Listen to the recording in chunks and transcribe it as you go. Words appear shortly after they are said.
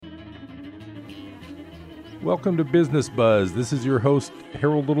Welcome to Business Buzz. This is your host,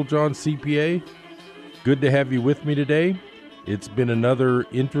 Harold Littlejohn, CPA. Good to have you with me today. It's been another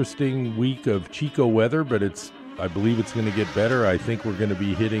interesting week of Chico weather, but I believe it's going to get better. I think we're going to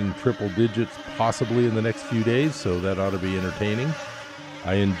be hitting triple digits possibly in the next few days, so that ought to be entertaining.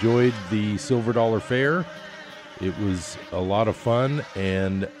 I enjoyed the Silver Dollar Fair. It was a lot of fun,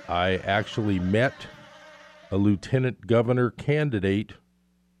 and I actually met a lieutenant governor candidate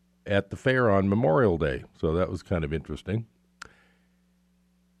at the fair on Memorial Day, so that was kind of interesting.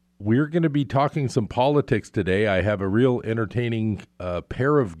 We're going to be talking some politics today. I have a real entertaining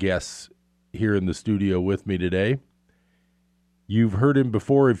pair of guests here in the studio with me today. You've heard him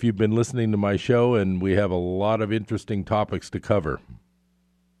before if you've been listening to my show, and we have a lot of interesting topics to cover.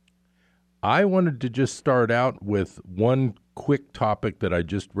 I wanted to just start out with one quick topic that I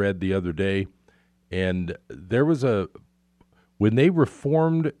just read the other day, and there was when they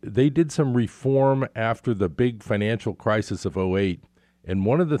reformed, they did some reform after the big financial crisis of '08, and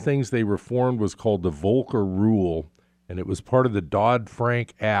one of the things they reformed was called the Volcker Rule, and it was part of the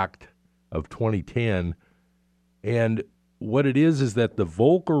Dodd-Frank Act of 2010. And what it is that the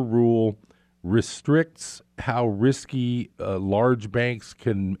Volcker Rule restricts how risky large banks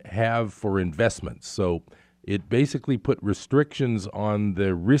can have for investments. So it basically put restrictions on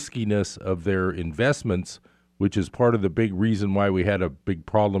the riskiness of their investments, which is part of the big reason why we had a big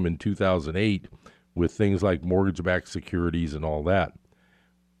problem in 2008 with things like mortgage-backed securities and all that.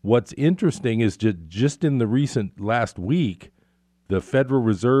 What's interesting is just in the recent last week, the Federal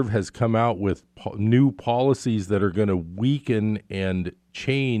Reserve has come out with new policies that are going to weaken and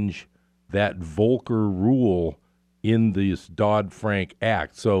change that Volcker Rule in this Dodd-Frank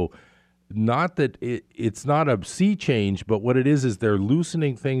Act. So not that it's not a sea change, but what it is they're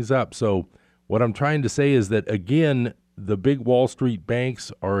loosening things up. So what I'm trying to say is that, again, the big Wall Street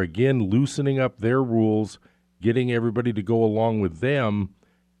banks are, again, loosening up their rules, getting everybody to go along with them,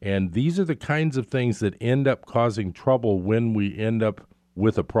 and these are the kinds of things that end up causing trouble when we end up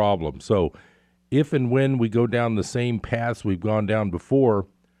with a problem. So if and when we go down the same paths we've gone down before.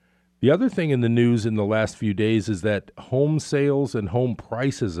 The other thing in the news in the last few days is that home sales and home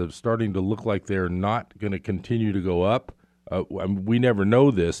prices are starting to look like they're not going to continue to go up. We never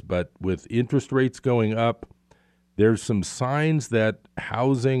know this, but with interest rates going up, there's some signs that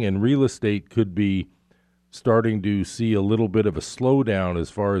housing and real estate could be starting to see a little bit of a slowdown as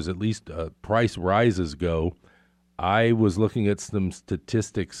far as at least price rises go. I was looking at some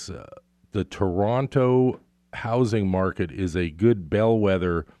statistics. The Toronto housing market is a good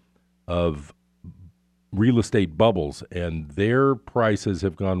bellwether of real estate bubbles, and their prices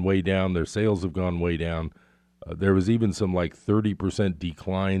have gone way down. Their sales have gone way down. There was even some like 30%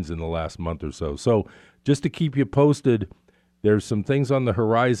 declines in the last month or so. So just to keep you posted, there's some things on the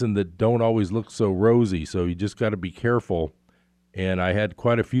horizon that don't always look so rosy, so you just got to be careful. And I had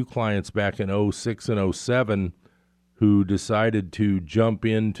quite a few clients back in '06 and '07 who decided to jump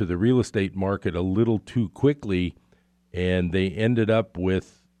into the real estate market a little too quickly, and they ended up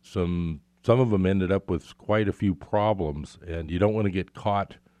with some of them ended up with quite a few problems, and you don't want to get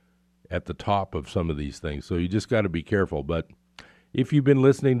caught at the top of some of these things. So you just got to be careful. But if you've been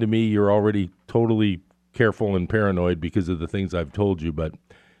listening to me, you're already totally careful and paranoid because of the things I've told you. But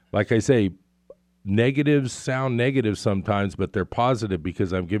like I say, negatives sound negative sometimes, but they're positive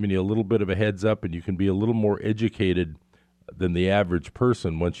because I'm giving you a little bit of a heads up, and you can be a little more educated than the average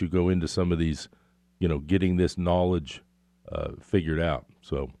person once you go into some of these, getting this knowledge figured out.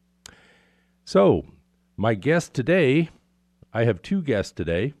 So my guest today, I have two guests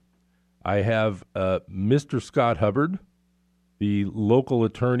today. I have Mr. Scott Hubbard, the local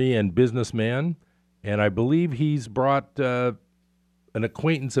attorney and businessman, and I believe he's brought an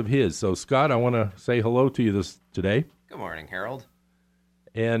acquaintance of his. So, Scott, I want to say hello to you today. Good morning, Harold.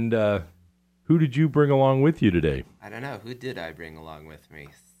 And who did you bring along with you today? I don't know. Who did I bring along with me?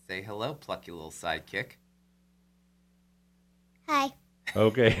 Say hello, plucky little sidekick. Hi.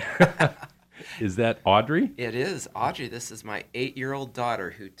 Okay. Is that Audrey? It is. Audrey, this is my 8-year-old daughter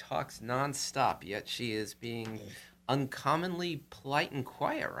who talks nonstop, yet she is being uncommonly polite and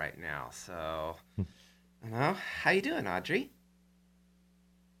quiet right now. So, how you doing, Audrey?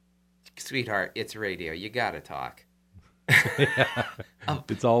 Sweetheart, it's radio. You got to talk. Yeah.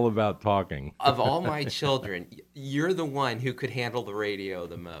 It's all about talking. Of all my children, you're the one who could handle the radio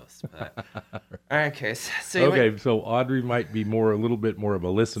the most. But, okay, so Audrey might be a little bit more of a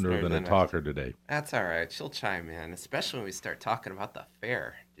listener than a talker today. That's all right. She'll chime in, especially when we start talking about the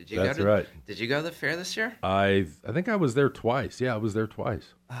fair. Did you go to the fair this year? I think I was there twice. Yeah, I was there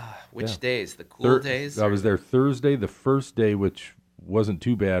twice. Which days? The cool days? I was there Thursday, the first day, which wasn't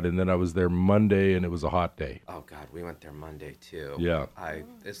too bad, and then I was there Monday, and it was a hot day. Oh God, we went there Monday too. Yeah.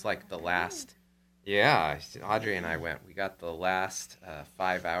 It's like the last. Yeah, Audrey and I went. We got the last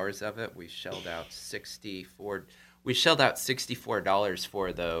 5 hours of it. We shelled out 64. We shelled out $64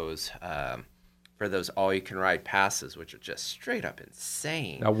 for those all-you-can-ride passes, which are just straight up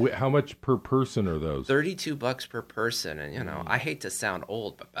insane. Now, how much per person are those? $32 per person, and I hate to sound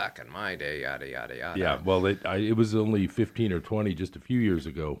old, but back in my day, yada yada yada. Yeah, well, it was only 15 or 20 just a few years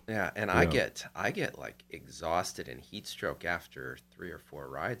ago. Yeah, and I get like exhausted and heat stroke after 3 or 4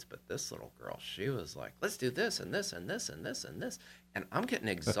 rides, but this little girl, she was like, "Let's do this and this and this and this and this," and I'm getting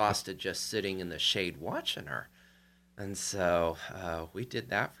exhausted just sitting in the shade watching her. And so we did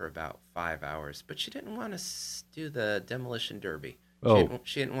that for about 5 hours, but she didn't want to do the demolition derby.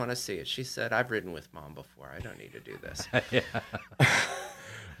 She didn't want to see it. She said, "I've ridden with Mom before. I don't need to do this."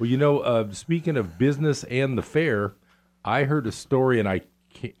 Well, speaking of business and the fair, I heard a story, and I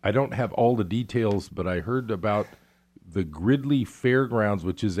don't have all the details, but I heard about the Gridley Fairgrounds,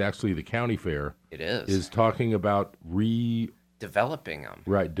 which is actually the county fair. It is talking about developing them.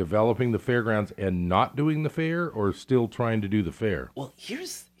 Right, developing the fairgrounds and not doing the fair, or still trying to do the fair? Well,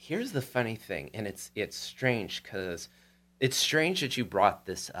 here's the funny thing, and it's strange because it's strange that you brought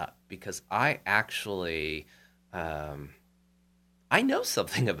this up, because I actually I know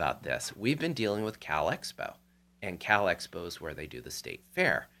something about this. We've been dealing with Cal Expo, and Cal Expo is where they do the state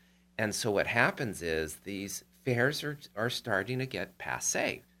fair. And so what happens is these fairs are starting to get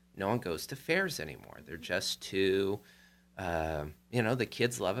passé. No one goes to fairs anymore. They're just too the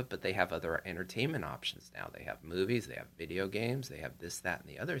kids love it, but they have other entertainment options now. They have movies, they have video games, they have this, that, and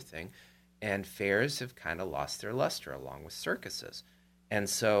the other thing. And fairs have kind of lost their luster along with circuses. And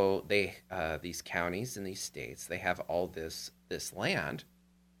so these counties and these states, they have all this land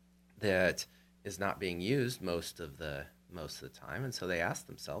that is not being used most of the time. And so they ask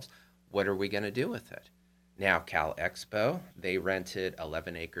themselves, what are we going to do with it? Now, Cal Expo, they rented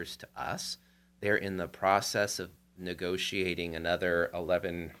 11 acres to us. They're in the process of negotiating another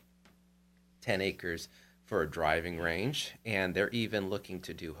 10 acres for a driving range, and they're even looking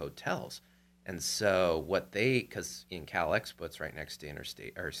to do hotels. And so because in Cal Expo, it's right next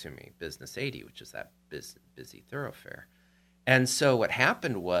to Business 80, which is that busy thoroughfare. And so what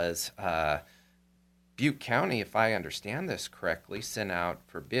happened was Butte County, if I understand this correctly, sent out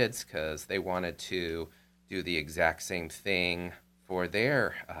for bids because they wanted to do the exact same thing for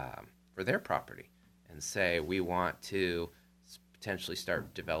their property, and say, we want to potentially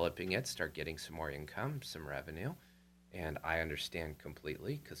start developing it, start getting some more income, some revenue. And I understand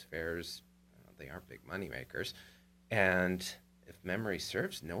completely, because fairs, they are big money makers. And if memory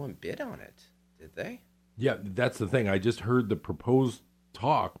serves, no one bid on it, did they? Yeah, that's the thing. I just heard the proposed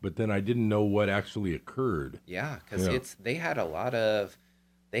talk, but then I didn't know what actually occurred. Yeah, because they had a lot of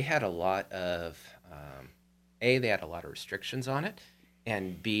they had a lot of restrictions on it,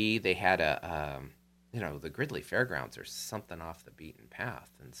 and B, they had the Gridley Fairgrounds are something off the beaten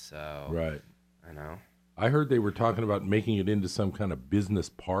path, and so right. I heard they were talking about making it into some kind of business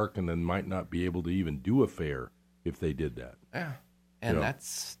park, and then might not be able to even do a fair if they did that. Yeah, and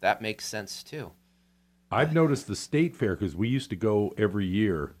that makes sense too. I've noticed the state fair, because we used to go every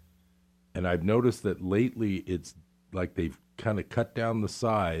year, and I've noticed that lately it's like they've kind of cut down the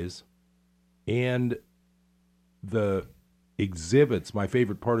size, and the exhibits. My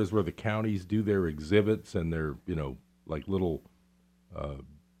favorite part is where the counties do their exhibits, and they're, like little,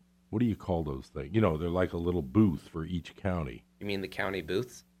 what do you call those things? They're like a little booth for each county. You mean the county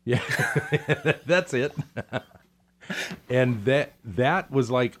booths? Yeah, that's it. And that was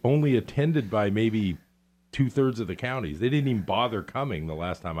like only attended by maybe 2/3 of the counties. They didn't even bother coming the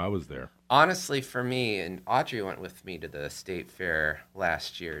last time I was there. Honestly, for me, and Audrey went with me to the state fair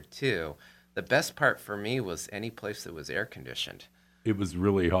last year too, the best part for me was any place that was air conditioned. It was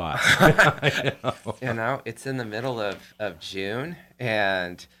really hot. It's in the middle of June,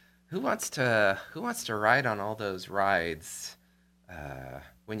 and who wants to ride on all those rides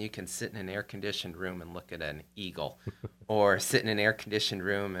when you can sit in an air conditioned room and look at an eagle, or sit in an air conditioned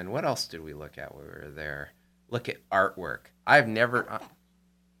room, and what else did we look at when we were there? Look at artwork. I've never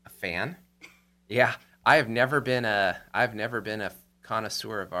a fan. Yeah, I've never been a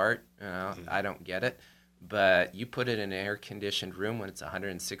connoisseur of art. I don't get it. But you put it in an air-conditioned room when it's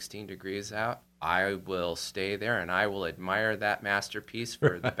 116 degrees out, I will stay there and I will admire that masterpiece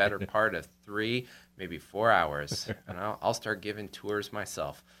for the better part of 3, maybe 4 hours. And I'll start giving tours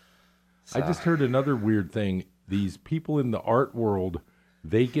myself. So. I just heard another weird thing. These people in the art world,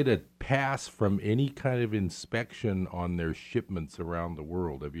 they get a pass from any kind of inspection on their shipments around the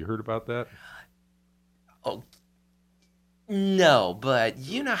world. Have you heard about that? Oh, No, but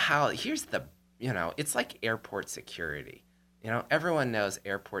you know how, it's like airport security. Everyone knows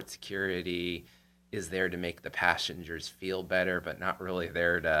airport security is there to make the passengers feel better, but not really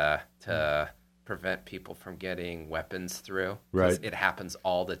there to prevent people from getting weapons through. 'Cause Right. it happens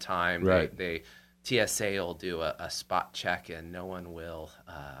all the time. Right. They TSA will do a spot check, and no one will,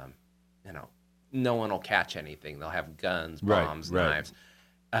 no one will catch anything. They'll have guns, Right, bombs, right. knives,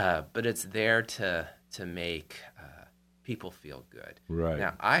 but it's there to make people feel good. Right.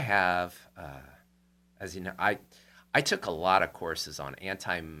 Now, I have, as you know, I took a lot of courses on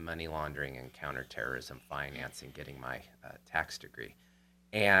anti-money laundering and counterterrorism financing, getting my tax degree.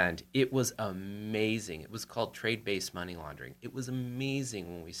 And it was amazing. It was called trade-based money laundering. It was amazing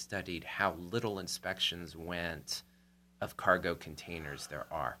when we studied how little inspections went of cargo containers there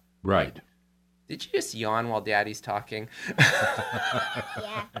are. Right. Did you just yawn while Daddy's talking?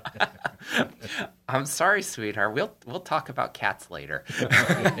 Yeah. I'm sorry, sweetheart. We'll talk about cats later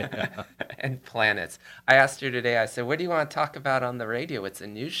and planets. I asked her today. I said, "What do you want to talk about on the radio? It's a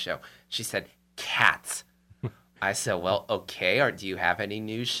news show." She said, "Cats." I said, "Well, okay. Or do you have any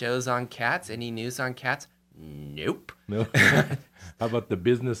news shows on cats? Any news on cats?" Nope. No. How about the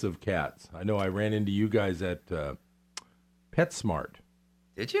business of cats? I know I ran into you guys at PetSmart.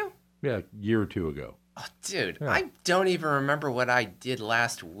 Did you? Yeah, a year or two ago. Oh, dude, Yeah. I don't even remember what I did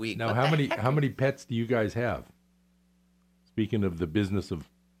last week. Now, What how the many heck? how many pets do you guys have? Speaking of the business of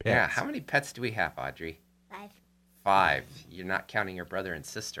pets. Yeah, how many pets do we have, Audrey? 5. 5. You're not counting your brother and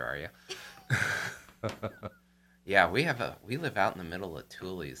sister, are you? Yeah, we live out in the middle of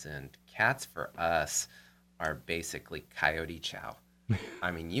Tules, and cats for us are basically coyote chow.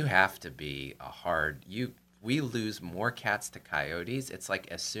 I mean, you have to be we lose more cats to coyotes. It's like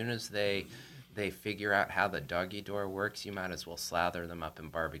as soon as they figure out how the doggy door works, you might as well slather them up in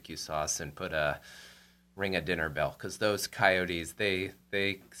barbecue sauce and ring a dinner bell, because those coyotes, they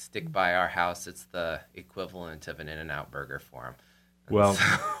stick by our house. It's the equivalent of an In-N-Out burger for them. Well,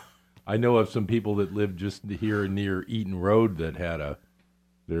 I know of some people that live just here near Eaton Road that had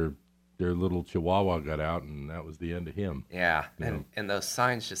their little Chihuahua got out, and that was the end of him. Yeah, Yeah. and those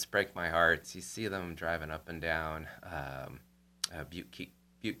signs just break my heart. You see them driving up and down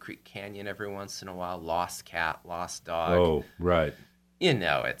Butte Creek Canyon every once in a while. Lost cat, lost dog. Oh, right.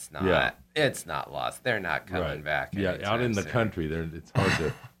 It's not. Yeah. It's not lost. They're not coming Right. back. Yeah, out in anytime the soon. country,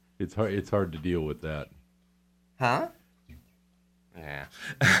 it's hard to deal with that. Huh? Yeah.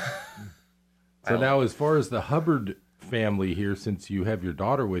 So Well, now, as far as the Hubbard family here, since you have your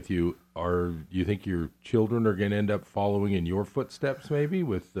daughter with you, you think your children are going to end up following in your footsteps, maybe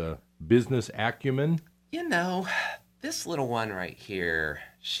with business acumen? This little one right here,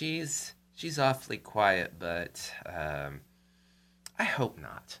 she's awfully quiet, but I hope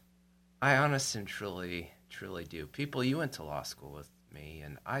not. I honestly and truly do. People, you went to law school with me,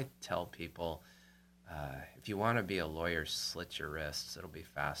 and I tell people, if you want to be a lawyer, slit your wrists. It'll be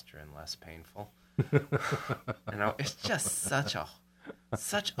faster and less painful. It's just such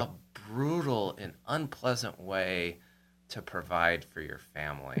a brutal and unpleasant way to provide for your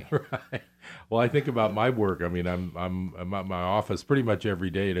family. Right. Well, I think about my work. I mean, I'm at my office pretty much every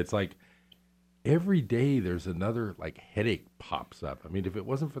day, and it's like every day there's another headache pops up. I mean, if it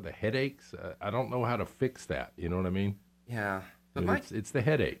wasn't for the headaches, I don't know how to fix that. You know what I mean? Yeah, I but mean, it's the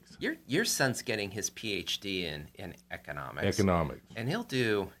headaches. your son's getting his PhD in economics. Economics. And he'll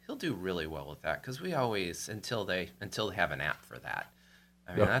do really well with that, because we always until they have an app for that.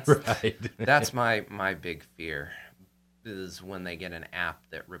 I mean, that's right. that's my big fear, is when they get an app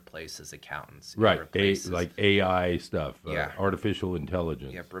that replaces accountants. It Right. replaces, Like AI stuff, Yeah. artificial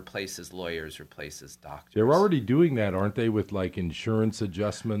intelligence. Yep, replaces lawyers, replaces doctors. They're already doing that, aren't they, with insurance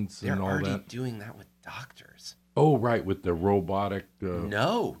adjustments They're and all already that? doing that with doctors. Oh, right, with the robotic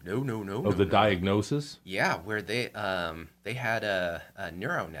No. the diagnosis. Yeah, where they had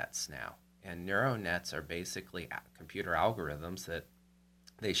neuronets now, and neuronets are basically computer algorithms that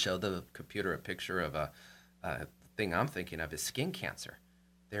they show the computer a picture of a thing I'm thinking of is skin cancer.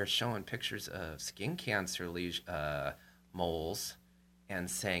 They're showing pictures of skin cancer moles and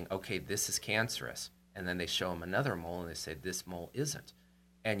saying, okay, this is cancerous, and then they show them another mole and they say this mole isn't,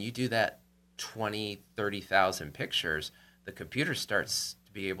 and you do that 20, 30,000 pictures, the computer starts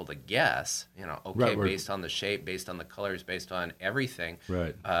to be able to guess, okay, Right. based on the shape, based on the colors, based on everything,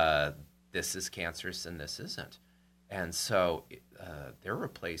 Right. this is cancerous and this isn't. And so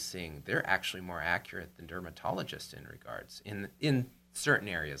they're actually more accurate than dermatologists in regards, in certain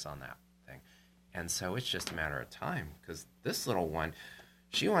areas on that thing. And so it's just a matter of time, because this little one,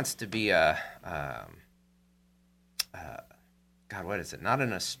 she wants to be a God, what is it? Not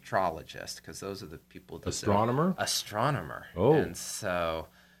an astrologist, because those are the people. Astronomer? Astronomer. Oh. And so,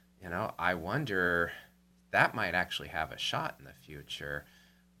 I wonder that might actually have a shot in the future.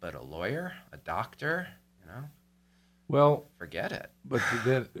 But a lawyer, a doctor, Well, forget it. but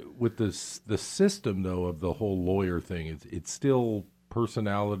then with the system, though, of the whole lawyer thing, it's still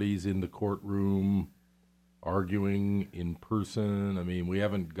personalities in the courtroom arguing in person. I mean, we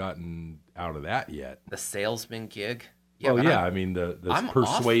haven't gotten out of that yet. The salesman gig. I mean, the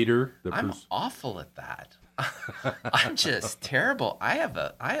persuader. I'm awful at that. I'm just terrible. I have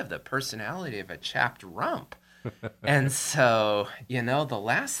the personality of a chapped rump. And so, the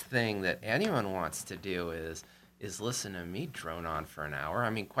last thing that anyone wants to do is listen to me drone on for an hour. I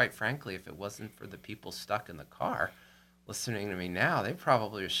mean, quite frankly, if it wasn't for the people stuck in the car listening to me now, they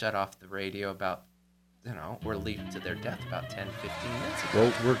probably would shut off the radio about, or leave to their death about 10, 15 minutes ago.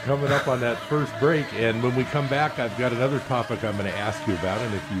 Well, we're coming up on that first break, and when we come back, I've got another topic I'm going to ask you about,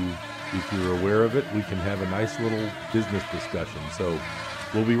 and if you're aware of it, we can have a nice little business discussion. So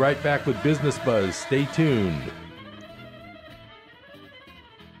we'll be right back with Business Buzz. Stay tuned.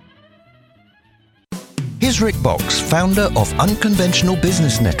 Here's Rick Box, founder of Unconventional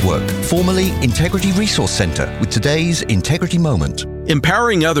Business Network, formerly Integrity Resource Center, with today's Integrity Moment.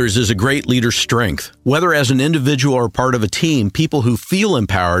 Empowering others is a great leader's strength. Whether as an individual or part of a team, people who feel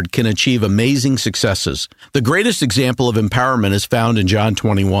empowered can achieve amazing successes. The greatest example of empowerment is found in John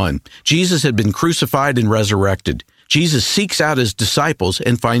 21. Jesus had been crucified and resurrected. Jesus seeks out his disciples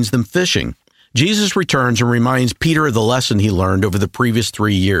and finds them fishing. Jesus returns and reminds Peter of the lesson he learned over the previous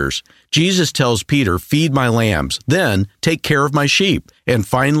 3 years. Jesus tells Peter, "Feed my lambs, then take care of my sheep, and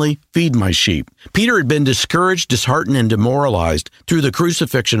finally, feed my sheep." Peter had been discouraged, disheartened, and demoralized through the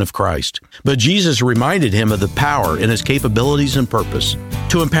crucifixion of Christ. But Jesus reminded him of the power in his capabilities and purpose.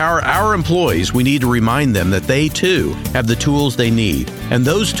 To empower our employees, we need to remind them that they, too, have the tools they need, and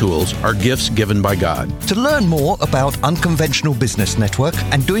those tools are gifts given by God. To learn more about Unconventional Business Network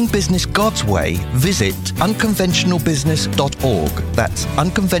and doing business God's way, visit unconventionalbusiness.org. That's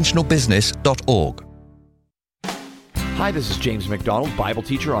unconventionalbusiness.org. Hi, this is James McDonald, Bible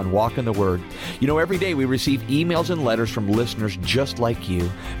teacher on Walk in the Word. Every day we receive emails and letters from listeners just like you,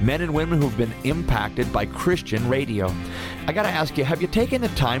 men and women who've been impacted by Christian radio. I got to ask you, have you taken the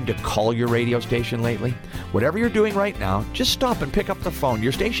time to call your radio station lately? Whatever you're doing right now, just stop and pick up the phone.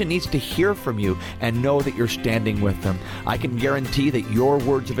 Your station needs to hear from you and know that you're standing with them. I can guarantee that your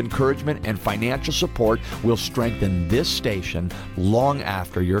words of encouragement and financial support will strengthen this station long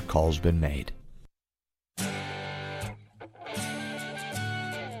after your call's been made.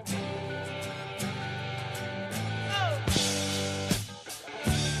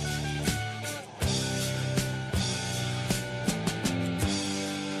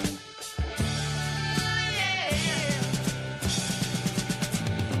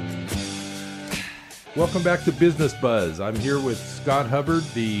 Welcome back to Business Buzz. I'm here with Scott Hubbard,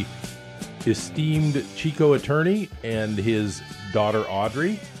 the esteemed Chico attorney, and his daughter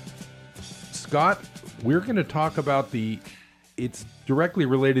Audrey. Scott, we're going to talk about it's directly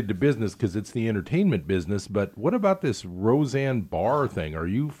related to business because it's the entertainment business, but what about this Roseanne Barr thing? Are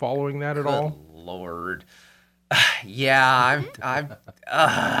you following that at all? Good Lord. Yeah, I'm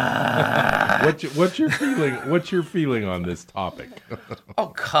What's your feeling? What's your feeling on this topic? Oh,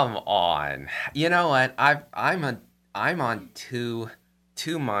 come on. You know what? I'm on two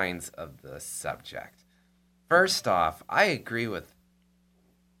minds of the subject. First off, I agree with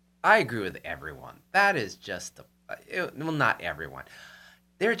everyone. That is just well, not everyone.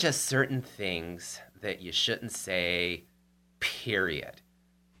 There are just certain things that you shouldn't say, period.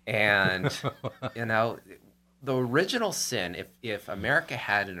 And the original sin, if America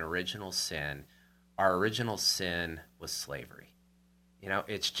had an original sin, our original sin was slavery.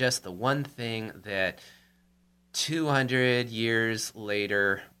 It's just the one thing that 200 years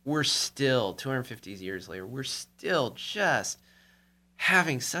later, 250 years later, we're still just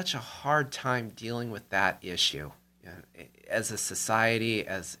having such a hard time dealing with that issue. As a society,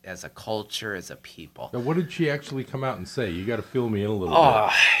 as a culture, as a people. Now, what did she actually come out and say? You got to fill me in a little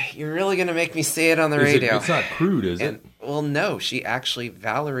bit. You're really going to make me say it on the radio. It's not crude, is it? Well, no. She actually,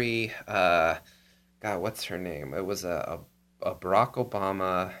 Valerie, God, what's her name? It was a Barack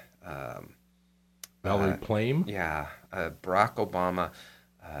Obama. Valerie Plame? Yeah, a Barack Obama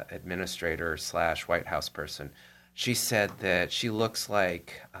administrator / White House person. She said that she looks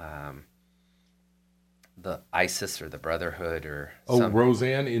like the ISIS or the Brotherhood or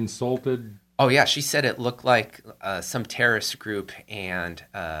Roseanne insulted. Oh yeah, she said it looked like some terrorist group and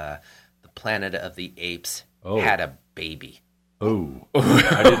the Planet of the Apes had a baby. Oh,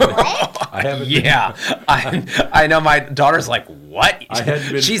 I haven't. Yeah, I know. My daughter's like, what? I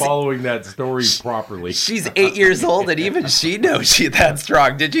hadn't been following that story properly. She's 8 years old, and even she knows that's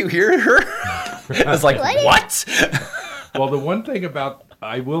wrong. Did you hear her? I was like, what? Well, the one thing about,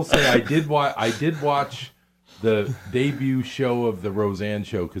 I will say, I did watch the debut show of the Roseanne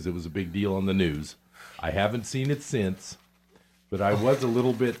show because it was a big deal on the news. I haven't seen it since, but I was a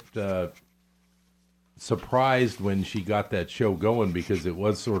little bit surprised when she got that show going because it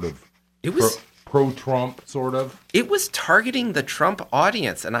was sort of pro-Trump, sort of. It was targeting the Trump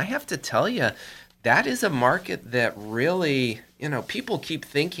audience, and I have to tell you, that is a market that really, people keep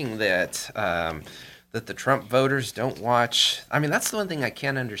thinking that that the Trump voters don't watch. I mean, that's the one thing I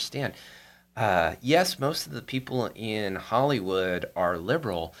can't understand. Yes, most of the people in Hollywood are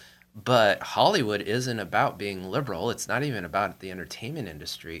liberal, but Hollywood isn't about being liberal. It's not even about the entertainment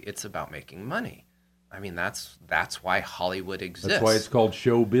industry. It's about making money. I mean, that's why Hollywood exists. That's why it's called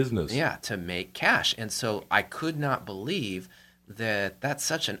show business. Yeah, to make cash. And so I could not believe that that's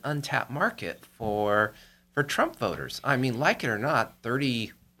such an untapped market for Trump voters. I mean, like it or not,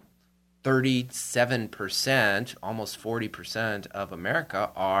 37%, almost 40% of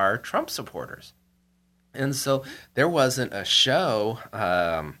America are Trump supporters. And so there wasn't a show,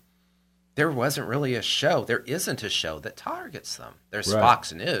 there wasn't really a show. There isn't a show that targets them. There's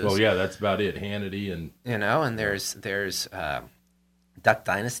Fox News. Well, yeah, that's about it. Hannity and and there's Duck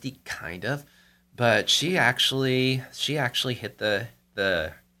Dynasty, kind of, but she actually hit the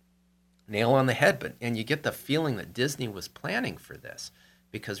nail on the head. And you get the feeling that Disney was planning for this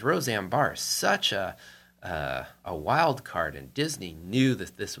because Roseanne Barr is such a wild card, and Disney knew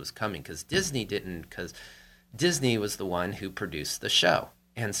that this was coming because Disney was the one who produced the show.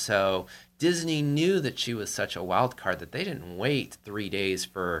 And so Disney knew that she was such a wild card that they didn't wait 3 days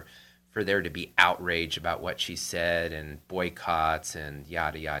for there to be outrage about what she said and boycotts and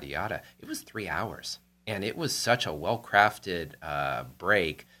yada, yada, yada. It was 3 hours. And it was such a well-crafted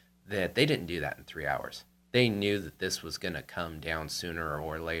break that they didn't do that in 3 hours. They knew that this was going to come down sooner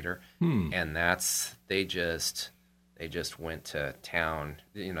or later. And they just went to town.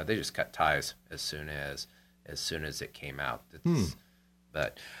 They just cut ties as soon as it came out.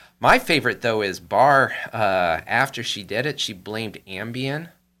 But my favorite, though, is Barr. After she did it, she blamed Ambien,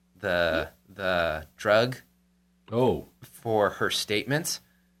 the drug, for her statements.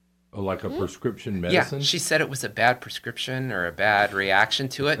 Oh, like a prescription medicine? Yeah, she said it was a bad prescription or a bad reaction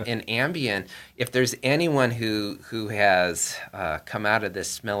to it. And Ambien, if there's anyone who has come out of this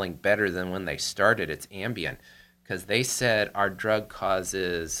smelling better than when they started, it's Ambien. Because they said our drug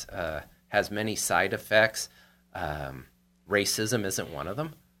has many side effects. Racism isn't one of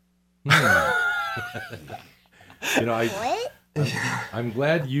them. I'm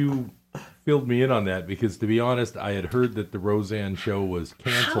glad you filled me in on that because, to be honest, I had heard that the Roseanne show was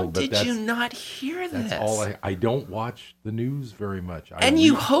canceled. How did you not hear this? That's all. I don't watch the news very much.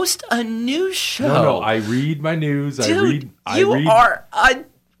 You host a news show. No, I read my news. Dude, you are a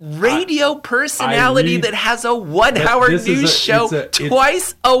radio personality that has a 1 hour news show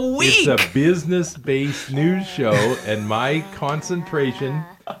twice a week. It's a business-based news show, and my concentration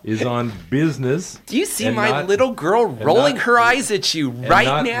is on business. Do you see my little girl rolling her eyes at you right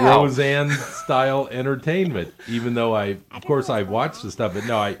not now? Roseanne-style entertainment, even though I've watched the stuff. But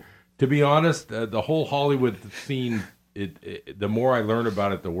no, to be honest, the whole Hollywood scene, the more I learn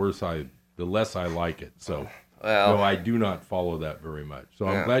about it, the less I like it. So... Well, no, I do not follow that very much. So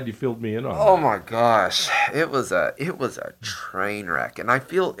I'm glad you filled me in on that. Oh my gosh, it was a train wreck, and I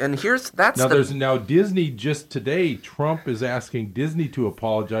feel now Disney just today. Trump is asking Disney to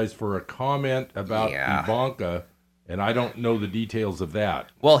apologize for a comment about Ivanka, and I don't know the details of that.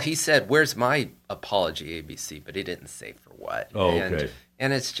 Well, he said, "Where's my apology, ABC?" But he didn't say for what. Oh, okay.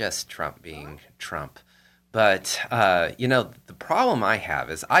 And it's just Trump being Trump. But the problem I have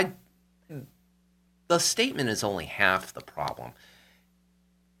is the statement is only half the problem.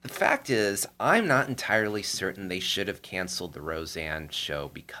 The fact is, I'm not entirely certain they should have canceled the Roseanne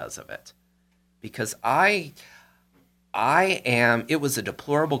show because of it. Because it was a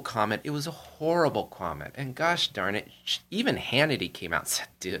deplorable comment. It was a horrible comment. And gosh darn it, even Hannity came out and said,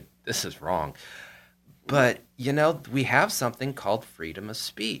 dude, this is wrong. But, we have something called freedom of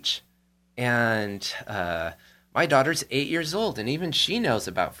speech. And my daughter's 8 years old, and even she knows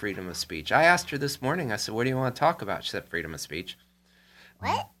about freedom of speech. I asked her this morning, I said, what do you want to talk about? She said, freedom of speech.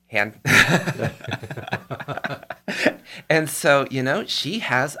 What? And so, she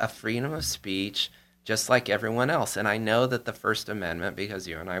has a freedom of speech just like everyone else. And I know that the First Amendment, because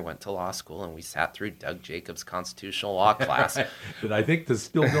you and I went to law school and we sat through Doug Jacobs' constitutional law class, But I think that's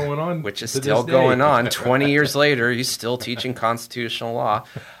still going on. which is to still this day. going on 20 years later. He's still teaching constitutional law.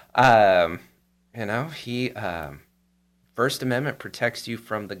 First Amendment protects you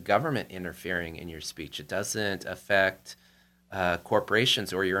from the government interfering in your speech. It doesn't affect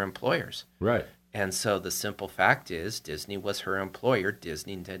corporations or your employers. Right. And so the simple fact is Disney was her employer.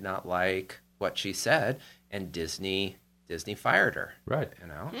 Disney did not like what she said, and Disney fired her. Right.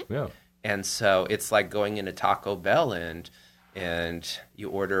 Yeah. And so it's like going into Taco Bell and you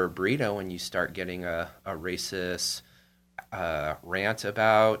order a burrito and you start getting a racist rant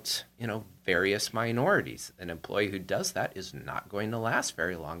about, various minorities. An employee who does that is not going to last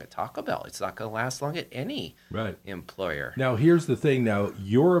very long at Taco Bell. It's not going to last long at any employer. Now, here's the thing. Now,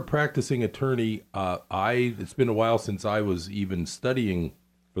 you're a practicing attorney. It's been a while since I was even studying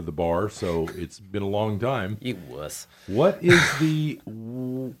for the bar, so it's been a long time. You wuss. What is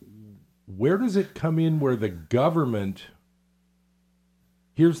where does it come in where the government,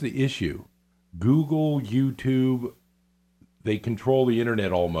 here's the issue. Google, YouTube, they control the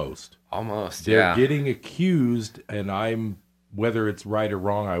internet almost. They're getting accused, and whether it's right or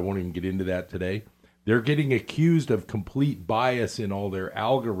wrong, I won't even get into that today. They're getting accused of complete bias in all their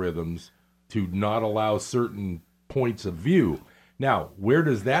algorithms to not allow certain points of view. Now, where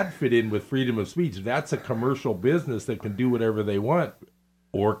does that fit in with freedom of speech? That's a commercial business that can do whatever they want,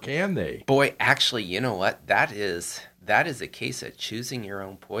 or can they? Boy, actually, you know what? That is a case of choosing your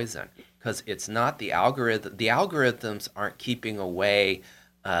own poison, because it's not the algorithm. The algorithms aren't keeping away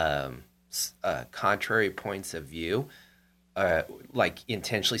contrary points of view, like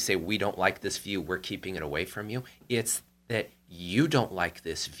intentionally say, we don't like this view, we're keeping it away from you. It's that you don't like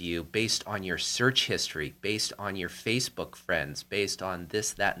this view based on your search history, based on your Facebook friends, based on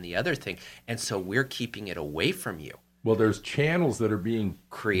this, that, and the other thing. And so we're keeping it away from you. Well, there's channels that are being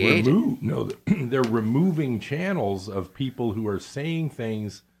created. Removed. No, they're removing channels of people who are saying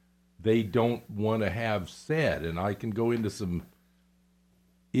things they don't want to have said. And I can go into some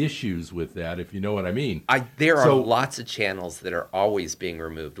issues with that, if you know what I mean. There are lots of channels that are always being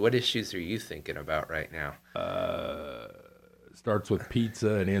removed. What issues are you thinking about right now? Starts with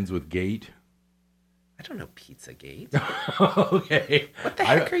pizza and ends with gate. I don't know Pizzagate. Okay. What the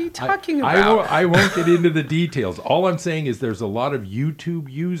heck are you talking about? I won't get into the details. All I'm saying is there's a lot of YouTube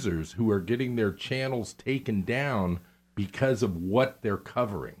users who are getting their channels taken down because of what they're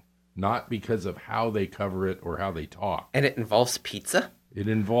covering, not because of how they cover it or how they talk. And it involves pizza? It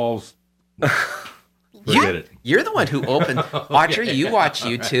involves... Forget it. You're the one who opened... Audrey, you watch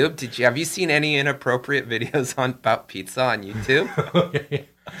YouTube. Have you seen any inappropriate videos about pizza on YouTube? Okay.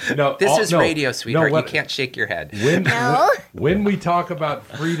 No, this is radio, sweetheart. You can't shake your head. When we talk about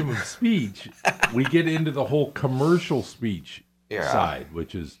freedom of speech, we get into the whole commercial speech side,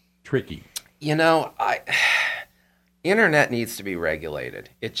 which is tricky. Internet needs to be regulated.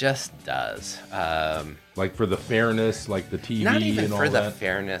 It just does. Like for the fairness, like the TV, not even and all for the that?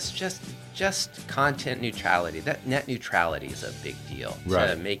 fairness, just content neutrality. That net neutrality is a big deal. Right.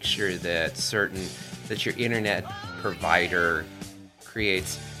 To make sure that your internet provider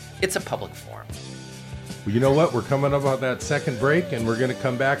creates, it's a public forum. Well, you know what? We're coming up on that second break, and we're going to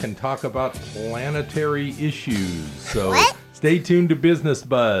come back and talk about planetary issues. So stay tuned to Business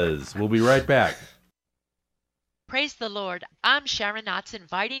Buzz. We'll be right back. Praise the Lord. I'm Sharon Knotts,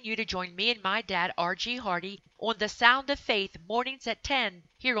 inviting you to join me and my dad, R.G. Hardy, on The Sound of Faith, mornings at 10,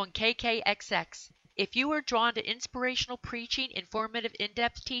 here on KKXX. If you are drawn to inspirational preaching, informative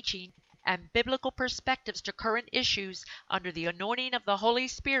in-depth teaching, and biblical perspectives to current issues under the anointing of the Holy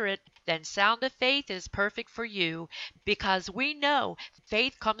Spirit, then Sound of Faith is perfect for you, because we know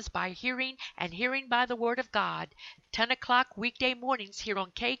faith comes by hearing, and hearing by the Word of God. 10 o'clock weekday mornings here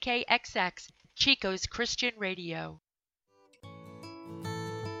on KKXX, Chico's Christian Radio.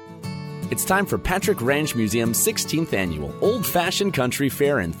 It's time for Patrick Ranch Museum's 16th annual Old Fashioned Country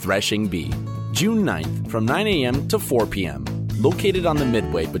Fair in Threshing Bee, June 9th from 9 a.m. to 4 p.m., located on the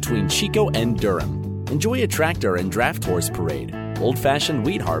midway between Chico and Durham. Enjoy a tractor and draft horse parade, old-fashioned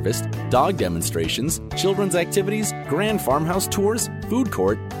wheat harvest, dog demonstrations, children's activities, grand farmhouse tours, food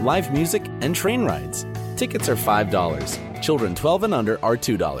court, live music, and train rides. Tickets are $5. Children 12 and under are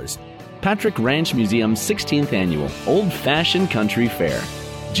 $2. Patrick Ranch Museum's 16th annual Old Fashioned Country Fair,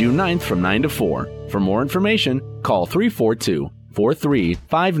 June 9th from 9 to 4. For more information, call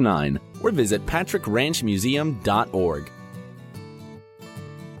 342-4359 or visit patrickranchmuseum.org.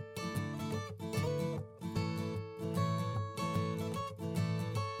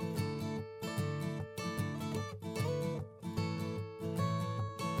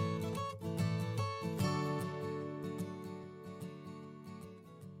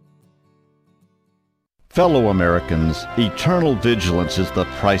 Fellow Americans, eternal vigilance is the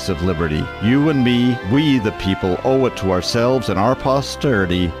price of liberty. You and me, we the people, owe it to ourselves and our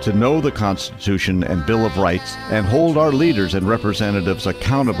posterity to know the Constitution and Bill of Rights and hold our leaders and representatives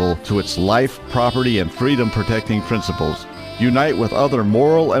accountable to its life, property, and freedom-protecting principles. Unite with other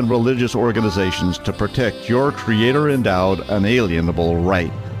moral and religious organizations to protect your Creator-endowed, unalienable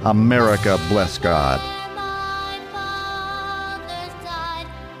right. America bless God.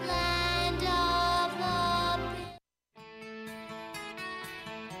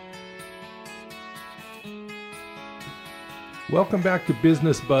 Welcome back to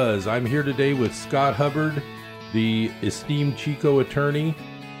Business Buzz. I'm here today with Scott Hubbard, the esteemed Chico attorney,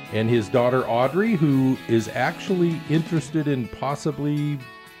 and his daughter Audrey, who is actually interested in possibly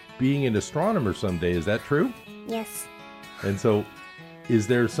being an astronomer someday. Is that true? Yes. And so, is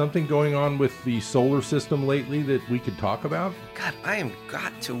there something going on with the solar system lately that we could talk about? God, I am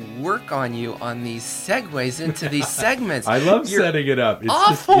got to work on you on these segues into these segments. I love You're setting it up. It's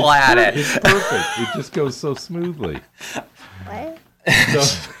awful at it. It's perfect. It just goes so smoothly. What? So,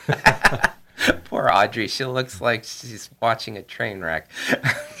 Poor Audrey. She looks like she's watching a train wreck.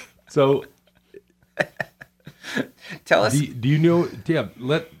 so Tell us. do you know? Yeah,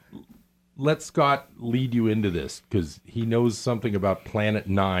 let Scott lead you into this because he knows something about Planet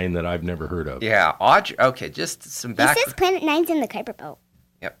 9 that I've never heard of. Yeah, Audrey. Okay, just some He back. says Planet 9's in the Kuiper Belt.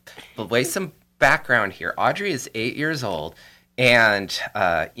 Yep. But wait, some background here. Audrey is 8 years old, and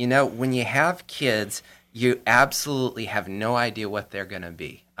when you have kids, you absolutely have no idea what they're going to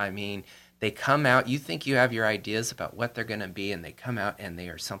be. I mean, they come out, you think you have your ideas about what they're going to be, and they come out and they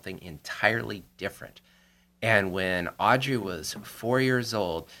are something entirely different. And when Audrey was 4 years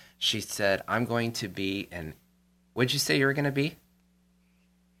old, she said, I'm going to be what'd you say you were going to be?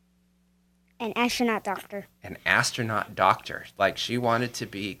 An astronaut doctor. An astronaut doctor. Like she wanted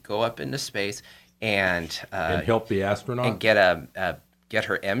to go up into space and help the astronaut and get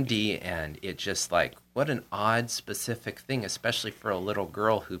her MD, and it just like, what an odd specific thing, especially for a little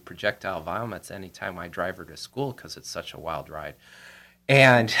girl who projectile vomits anytime I drive her to school because it's such a wild ride.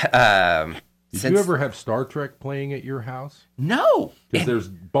 And did you ever have Star Trek playing at your house? No. Because there's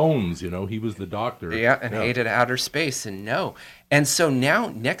Bones, he was the doctor. Yeah, and hated outer space, and no. And so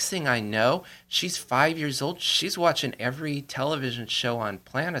now, next thing I know, she's 5 years old. She's watching every television show on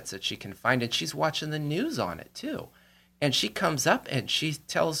planets that she can find, and she's watching the news on it too. And she comes up and she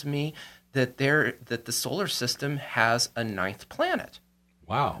tells me that the solar system has a ninth planet.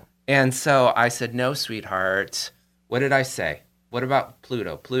 Wow. And so I said, no, sweetheart. What did I say? What about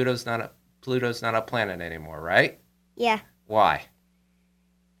Pluto? Pluto's not a planet anymore, right? Yeah. Why?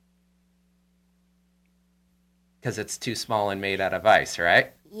 Because it's too small and made out of ice,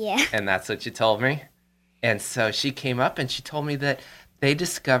 right? Yeah. And that's what you told me? And so she came up and she told me that they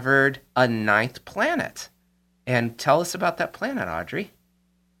discovered a ninth planet. And tell us about that planet, Audrey.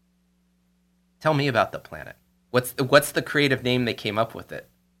 Tell me about the planet. What's the creative name they came up with it?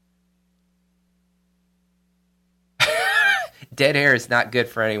 Dead air is not good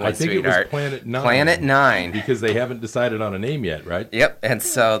for anyone, I think sweetheart. It was Planet 9. Planet 9. Because they haven't decided on a name yet, right? Yep. And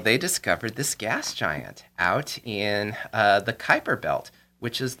so they discovered this gas giant out in the Kuiper Belt,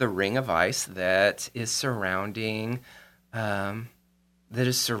 which is the ring of ice that is surrounding.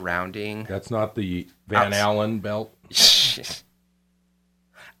 That's not the Van Allen belt.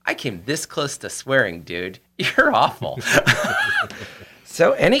 I came this close to swearing, dude. You're awful.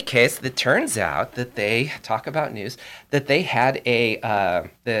 So, any case, it turns out that they talk about news that they had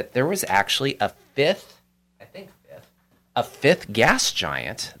that there was actually a fifth gas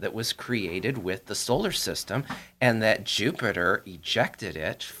giant that was created with the solar system, and that Jupiter ejected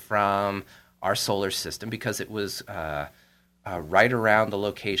it from our solar system because it was right around the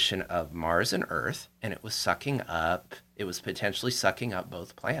location of Mars and Earth, and it was potentially sucking up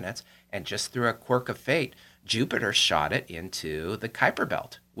both planets, and just through a quirk of fate, Jupiter shot it into the Kuiper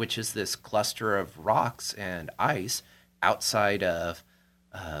Belt, which is this cluster of rocks and ice outside of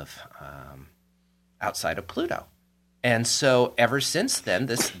Pluto. And so ever since then,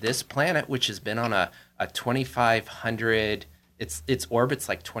 this planet, which has been on a 2,500, its orbit's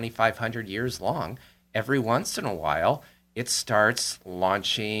like 2,500 years long, every once in a while, it starts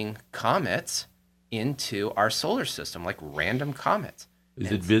launching comets into our solar system, like random comets.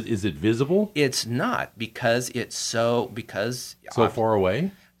 Is it visible? It's not because so far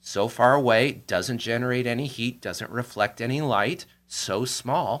away. So far away, doesn't generate any heat, doesn't reflect any light. So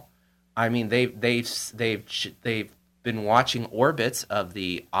small. I mean, they've been watching orbits of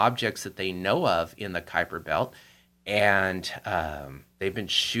the objects that they know of in the Kuiper Belt, and they've been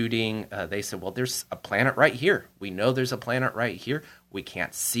shooting. They said, "Well, there's a planet right here. We know there's a planet right here. We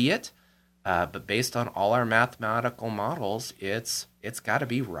can't see it, But based on all our mathematical models, it's got to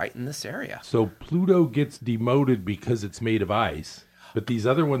be right in this area. So Pluto gets demoted because it's made of ice, but these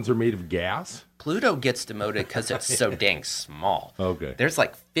other ones are made of gas? Pluto gets demoted because it's so dang small. Okay. There's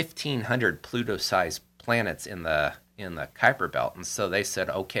like 1,500 Pluto-sized planets in the Kuiper Belt, and so they said,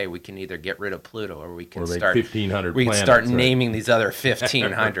 okay, we can either get rid of Pluto or we can start 1,500 we can planets, start right? naming these other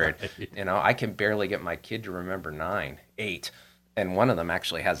 1,500. Right. You know, I can barely get my kid to remember 8, and one of them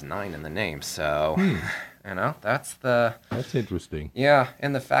actually has 9 in the name. So, you know, that's interesting. Yeah,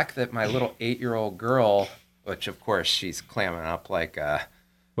 and the fact that my little 8-year-old girl, which of course she's clamming up like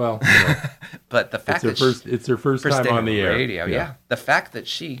well, you know, but the fact it's her first time on the air. Radio, yeah. The fact that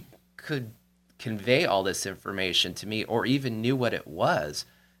she could convey all this information to me or even knew what it was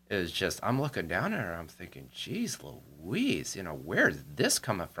is just, I'm looking down at her, I'm thinking, geez Louise, you know, where's this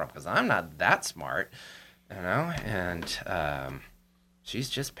coming from? Because I'm not that smart, you know, and she's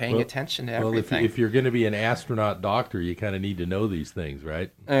just paying attention to everything. Well, if you're going to be an astronaut doctor, you kind of need to know these things,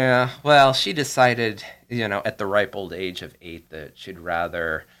 right? Yeah, well, she decided, you know, at the ripe old age of 8 that she'd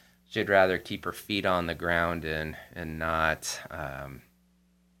rather keep her feet on the ground and not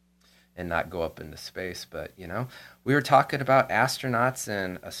go up into space. But, you know, we were talking about astronauts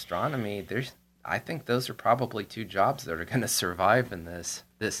and astronomy. I think those are probably 2 jobs that are going to survive in this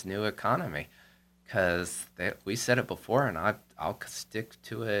new economy. Because we said it before, and I'll stick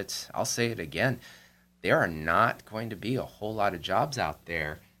to it. I'll say it again. There are not going to be a whole lot of jobs out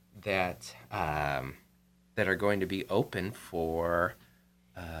there that are going to be open for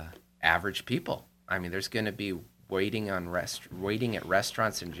average people. I mean, there's going to be waiting at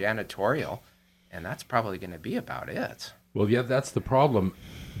restaurants and janitorial, and that's probably going to be about it. Well, yeah, that's the problem.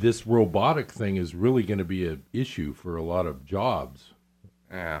 This robotic thing is really going to be an issue for a lot of jobs.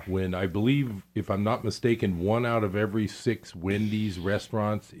 Yeah. When I believe, if I'm not mistaken, 1 out of every 6 Wendy's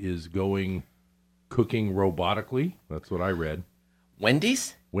restaurants is cooking robotically. That's what I read.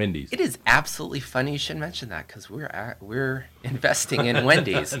 Wendy's? Wendy's. It is absolutely funny you should mention that because we're investing in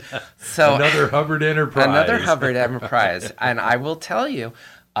Wendy's. So another Hubbard Enterprise. Another Hubbard Enterprise. And I will tell you,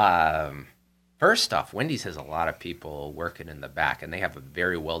 first off, Wendy's has a lot of people working in the back, and they have a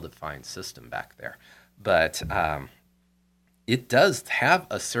very well-defined system back there. But it does have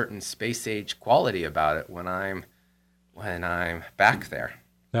a certain space-age quality about it when I'm back there.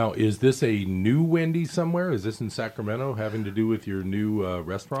 Now, is this a new Wendy's somewhere? Is this in Sacramento, having to do with your new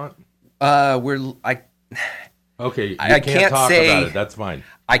restaurant? Okay, I can't talk say, about it. That's fine.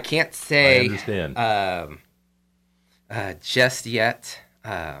 I can't say. I understand. Just yet,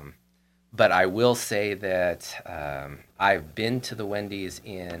 but I will say that I've been to the Wendy's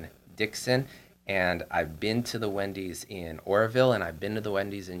in Dixon, and I've been to the Wendy's in Oroville, and I've been to the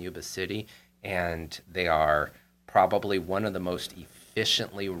Wendy's in Yuba City, and they are probably one of the most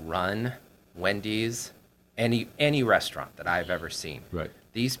efficiently run Wendy's, any restaurant that I've ever seen. Right.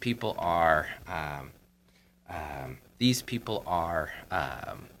 These people are,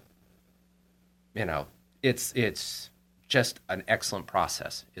 you know, it's just an excellent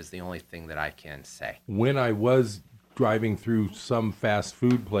process is the only thing that I can say. When I was driving through some fast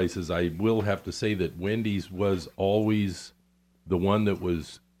food places, I will have to say that Wendy's was always the one that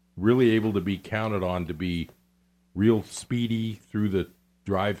was really able to be counted on to be real speedy through the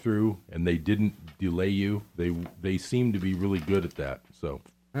drive-through, and they didn't delay you. They seem to be really good at that. So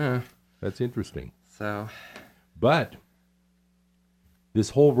that's interesting. But this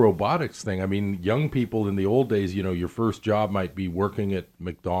whole robotics thing, I mean, young people in the old days, you know, your first job might be working at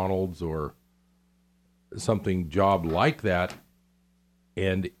McDonald's or something job like that.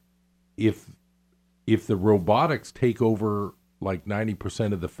 And if the robotics take over like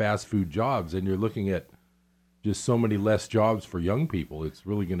 90% of the fast food jobs, and you're looking at just so many less jobs for young people, it's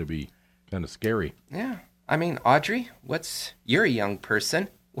really going to be kind of scary. Yeah. I mean, Audrey, you're a young person.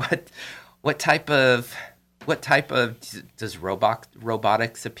 What type of does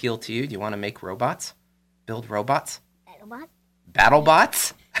robotics appeal to you? Do you want to make robots? Build robots?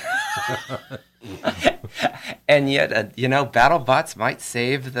 BattleBots? And yet, you know, BattleBots might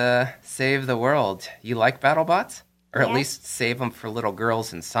save the world. You like BattleBots? Or at least save them for little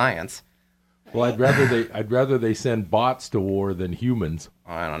girls in science. Well, I'd rather they send bots to war than humans.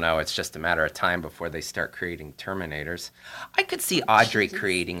 I don't know. It's just a matter of time before they start creating Terminators. I could see Audrey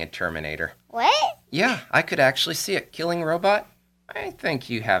creating a Terminator. What? Yeah, I could actually see it. Killing robot? I think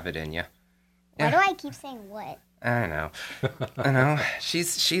you have it in you. Yeah. Why do I keep saying what? I know. I know.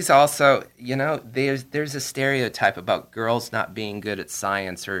 She's also, you know, there's a stereotype about girls not being good at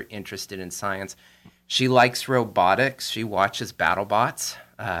science or interested in science. She likes robotics. She watches BattleBots.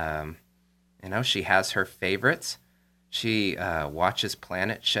 You know, she has her favorites. She watches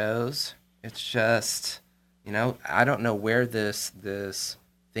planet shows. It's just, I don't know where this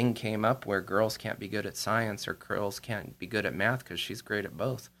thing came up where girls can't be good at science or girls can't be good at math, because she's great at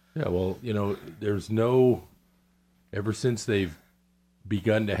both. Yeah, well, ever since they've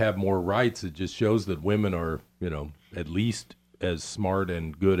begun to have more rights, it just shows that women are, at least as smart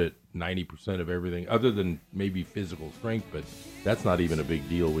and good at 90% of everything, other than maybe physical strength, but that's not even a big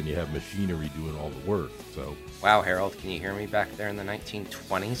deal when you have machinery doing all the work. So, wow, Harold, can you hear me back there in the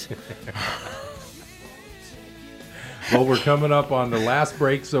 1920s? Well, we're coming up on the last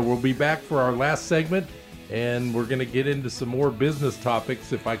break, so we'll be back for our last segment, and we're going to get into some more business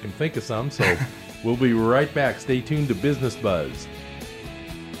topics if I can think of some. So we'll be right back. Stay tuned to Business Buzz.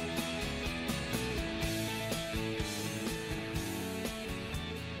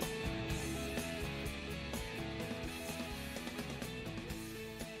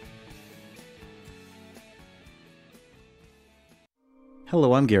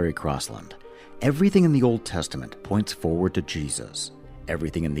 Hello, I'm Gary Crossland. Everything in the Old Testament points forward to Jesus.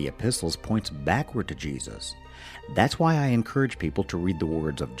 Everything in the epistles points backward to Jesus. That's why I encourage people to read the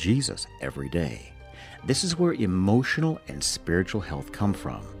words of Jesus every day. This is where emotional and spiritual health come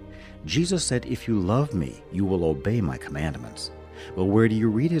from. Jesus said, "If you love me, you will obey my commandments." Well, where do you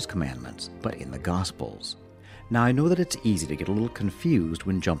read his commandments? But in the Gospels. Now, I know that it's easy to get a little confused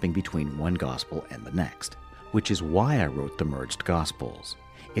when jumping between one gospel and the next, which is why I wrote the Merged Gospels.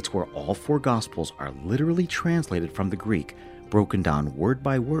 It's where all 4 Gospels are literally translated from the Greek, broken down word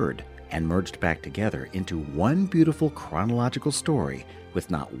by word, and merged back together into one beautiful chronological story with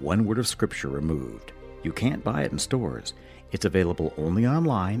not one word of Scripture removed. You can't buy it in stores. It's available only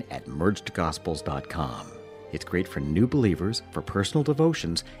online at mergedgospels.com. It's great for new believers, for personal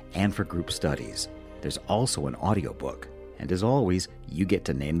devotions, and for group studies. There's also an audiobook. And as always, you get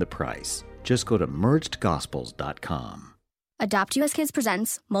to name the price. Just go to mergedgospels.com. Adopt US Kids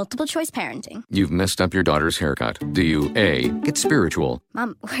presents Multiple Choice Parenting. You've messed up your daughter's haircut. Do you A, get spiritual?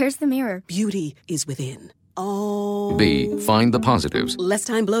 Mom, where's the mirror? Beauty is within. Oh. B, find the positives? Less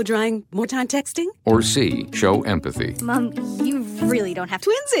time blow drying, more time texting? Or C, show empathy? Mom, you really don't have to.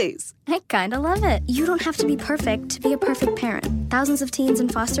 Twinsies! I kinda love it. You don't have to be perfect to be a perfect parent. Thousands of teens in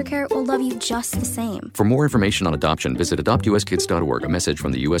foster care will love you just the same. For more information on adoption, visit adoptuskids.org. A message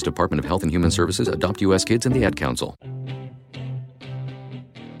from the U.S. Department of Health and Human Services, Adopt U.S. Kids, and the Ad Council.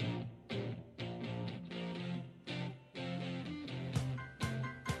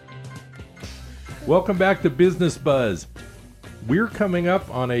 Welcome back to Business Buzz. We're coming up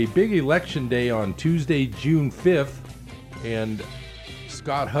on a big election day on Tuesday, June 5th, and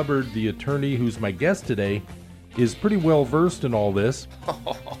Scott Hubbard, the attorney who's my guest today, is pretty well versed in all this.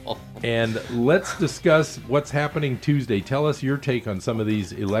 And let's discuss what's happening Tuesday. Tell us your take on some of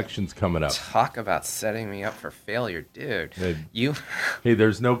these elections coming up. Talk about setting me up for failure, dude. Hey,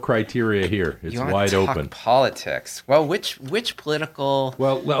 there's no criteria here. It's wide open. Politics. Well, which political?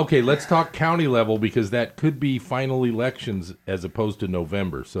 Well, okay, let's talk county level, because that could be final elections as opposed to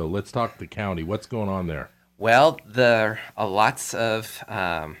November. So let's talk the county. What's going on there? Well, there are lots of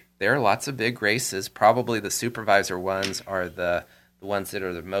big races. Probably the supervisor ones are the ones that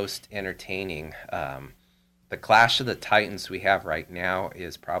are the most entertaining. The clash of the titans we have right now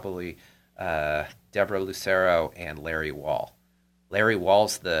is probably Deborah Lucero and Larry Wall. Larry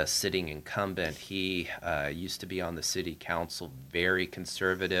Wall's the sitting incumbent. He used to be on the city council, very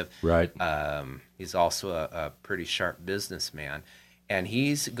conservative. Right. He's also a pretty sharp businessman. And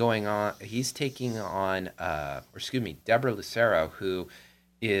he's taking on, Deborah Lucero, who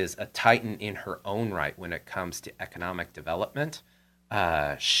is a titan in her own right when it comes to economic development.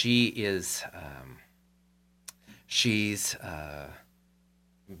 She's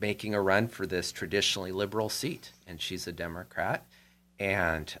making a run for this traditionally liberal seat, and she's a Democrat,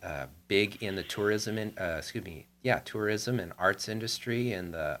 and big in the tourism and arts industry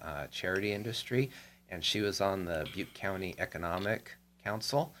and the charity industry. And she was on the Butte County Economic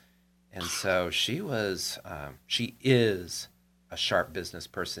Council, and so she is a sharp business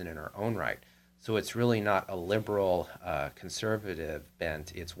person in her own right. So it's really not a liberal conservative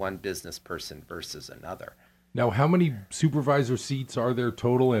bent. It's one business person versus another. Now, how many supervisor seats are there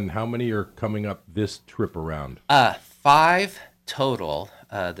total, and how many are coming up this trip around? 5 total.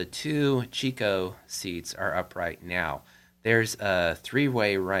 The 2 Chico seats are up right now. There's a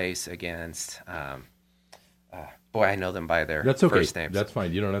 3-way race against, I know them by their first names. That's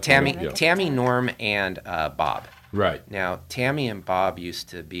fine. You don't have to. Tammy, Norm, and Bob. Right. Now, Tammy and Bob used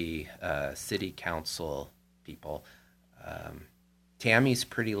to be city council people. Tammy's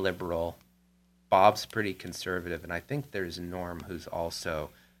pretty liberal. Bob's pretty conservative. And I think there's Norm, who's also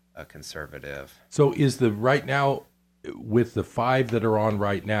a conservative. So is right now, with the 5 that are on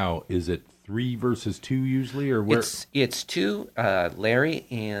right now, is it 3 versus 2 usually, or where? It's 2. Larry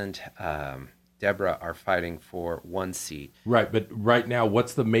and Deborah are fighting for 1 seat. Right, but right now,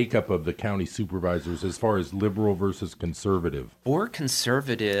 what's the makeup of the county supervisors as far as liberal versus conservative? 4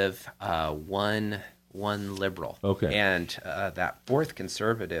 conservative, 1 liberal. Okay. And that 4th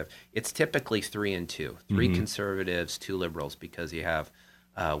conservative, it's typically 3 and 2. 3 conservatives, 2 liberals, because you have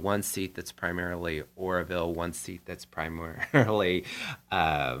 1 seat that's primarily Oroville, 1 seat that's primarily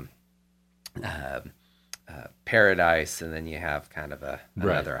Paradise, and then you have kind of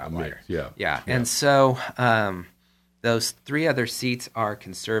another outlier. Yeah. And so those 3 other seats are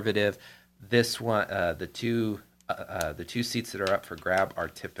conservative. This one, the two seats that are up for grab are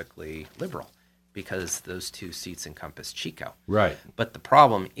typically liberal, because those 2 seats encompass Chico. Right. But the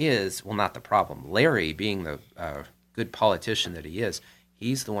problem is, well, not the problem. Larry, being the good politician that he is,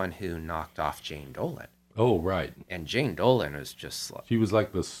 he's the one who knocked off Jane Dolan. Oh, right. And Jane Dolan is just like... She was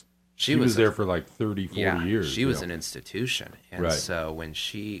like this... She was there for like 30, 40 years. She was an institution. And right. so when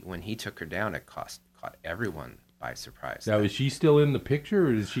he took her down, it caught everyone by surprise. Now, is she still in the picture,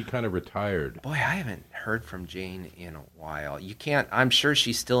 or is she kind of retired? Boy, I haven't heard from Jane in a while. You can't... I'm sure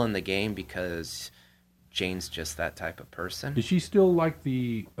she's still in the game, because Jane's just that type of person. Is she still like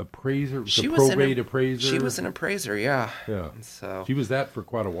the appraiser, probate appraiser? She was an appraiser, yeah. Yeah. So she was that for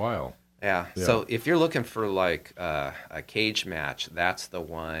quite a while. Yeah. So if you're looking for like a cage match, that's the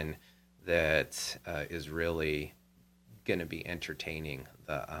one that is really going to be entertaining.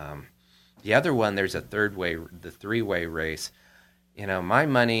 The other one, there's the 3-way race. You know, my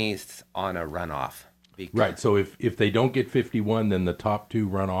money's on a runoff. Right. So if they don't get 51, then the top 2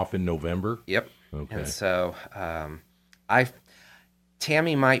 run off in November. Yep. Okay. And so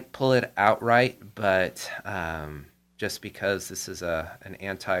Tammy might pull it outright, but just because this is an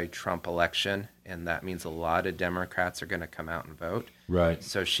anti-Trump election, and that means a lot of Democrats are going to come out and vote. Right.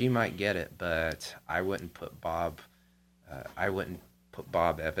 So she might get it, but I wouldn't put Bob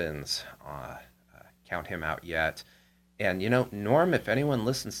Evans, count him out yet. And, you know, Norm, if anyone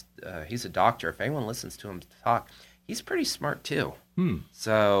listens, he's a doctor. If anyone listens to him talk, he's pretty smart too.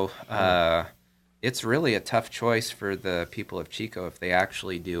 So it's really a tough choice for the people of Chico if they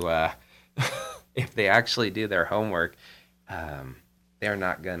actually do their homework. They're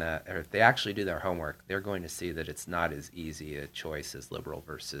not gonna, or if they actually do their homework, they're going to see that it's not as easy a choice as liberal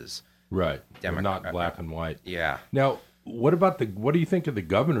versus Democrat. Not black and white. Yeah. Now, what do you think of the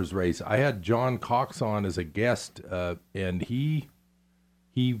governor's race? I had John Cox on as a guest, and he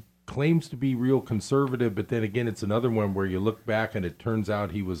claims to be real conservative, but then again, it's another one where you look back and it turns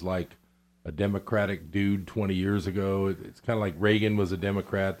out he was like a Democratic dude 20 years ago. It's kind of like Reagan was a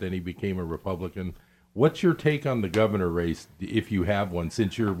Democrat, then he became a Republican. What's your take on the governor race, if you have one,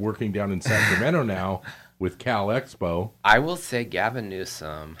 since you're working down in Sacramento now with Cal Expo? I will say Gavin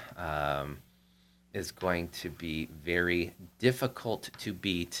Newsom is going to be very difficult to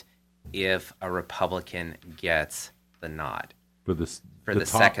beat if a Republican gets the nod. For the top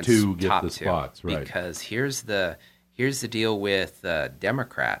second 2 get top the 2, spots, right? Because here's the deal with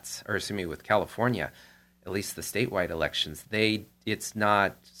Democrats, or excuse me, with California, at least the statewide elections. It's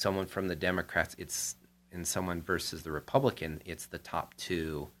not someone from the Democrats. It's in someone versus the Republican. It's the top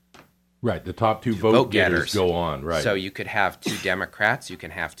 2. Right, the top 2 vote getters go on, right. So you could have 2 Democrats, you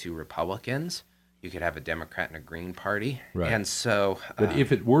can have 2 Republicans, you could have a Democrat and a Green Party. Right. And so... But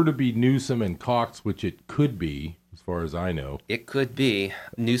if it were to be Newsom and Cox, which it could be, as far as I know... It could be.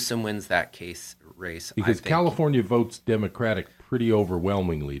 Newsom wins that race. Because California votes Democratic pretty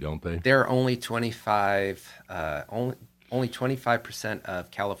overwhelmingly, don't they? There are only 25%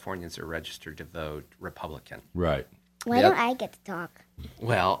 of Californians are registered to vote Republican. Right. Why don't I get to talk?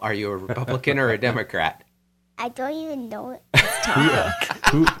 Well, are you a Republican or a Democrat? I don't even know it's talk.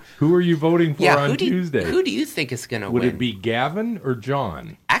 Who are you voting for on Tuesday? Who do you think is going to win? Would it be Gavin or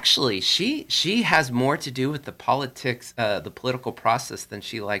John? Actually, she has more to do with the politics, the political process than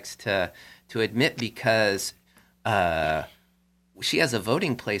she likes to admit, because she has a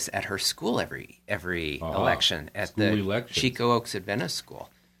voting place at her school every election at the elections. Chico Oaks Adventist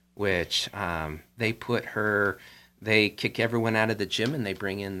School, which they kick everyone out of the gym and they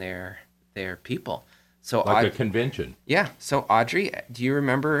bring in their people. So like a convention. Yeah. So Audrey, do you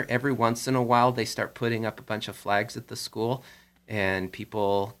remember every once in a while they start putting up a bunch of flags at the school and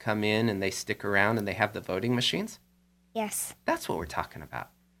people come in and they stick around and they have the voting machines? Yes. That's what we're talking about.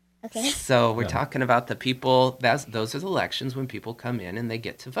 Okay. So we're talking about the people, those are the elections when people come in and they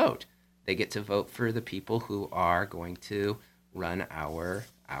get to vote. They get to vote for the people who are going to run our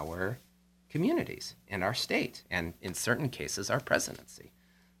communities and our state, and in certain cases, our presidency.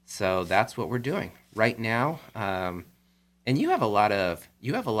 So that's what we're doing. Right now, And you have a lot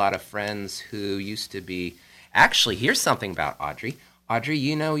of friends who used to be. Actually, here's something about Audrey. Audrey,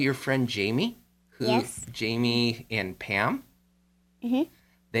 you know your friend Jamie, Yes. Jamie and Pam. Mhm.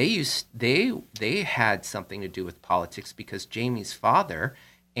 They had something to do with politics because Jamie's father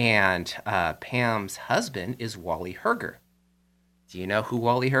and Pam's husband is Wally Herger. Do you know who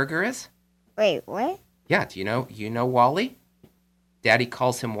Wally Herger is? Wait, what? Yeah. Do you know Wally? Daddy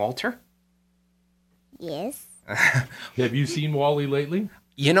calls him Walter. Yes. Have you seen Wally lately?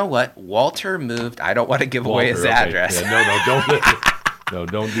 You know what? Walter moved. I don't want to give away his address. No,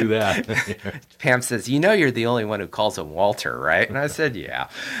 don't do that. Pam says, "You know, you're the only one who calls him Walter, right?" And I said, "Yeah."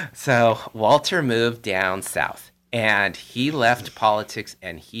 So Walter moved down south, and he left politics,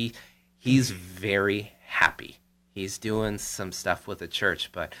 and he's very happy. He's doing some stuff with the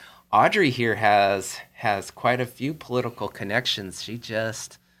church, but Audrey here has quite a few political connections. She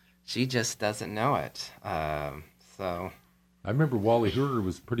just doesn't know it. So I remember Wally Herger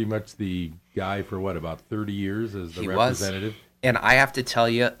was pretty much the guy for about 30 years as the representative. And I have to tell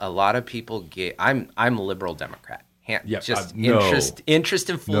you, a lot of people I'm a liberal Democrat. Interest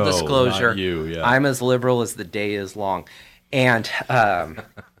in full disclosure. Not you, yeah. I'm as liberal as the day is long. And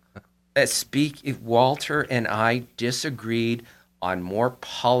Walter and I disagreed on more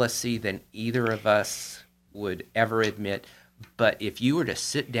policy than either of us would ever admit. But if you were to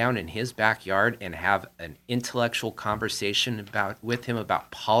sit down in his backyard and have an intellectual conversation with him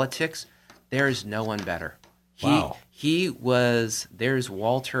about politics, there is no one better. Wow. There's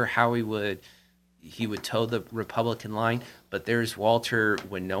Walter, how he would toe the Republican line, but there's Walter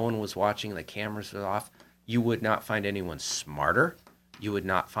when no one was watching, the cameras were off. You would not find anyone smarter. You would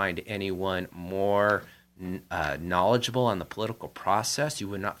not find anyone more knowledgeable on the political process. You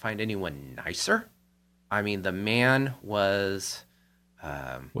would not find anyone nicer. I mean, the man was...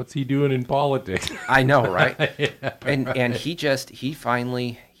 what's he doing in politics? I know, right? Yeah. And he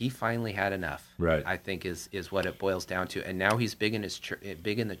finally had enough. Right. I think is what it boils down to. And now he's big in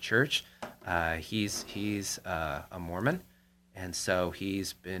the church. He's a Mormon, and so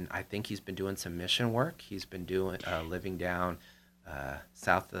I think he's been doing some mission work. He's been living down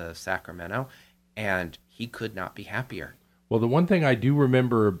south of Sacramento, and he could not be happier. Well, the one thing I do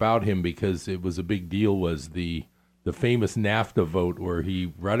remember about him, because it was a big deal, was the famous NAFTA vote where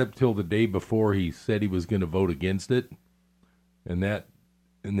he, right up till the day before, he said he was going to vote against it. And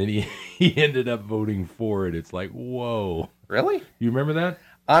then he ended up voting for it. It's like, whoa. Really? You remember that?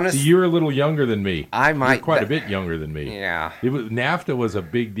 Honestly, you're a little younger than me. You're quite a bit younger than me. Yeah. NAFTA was a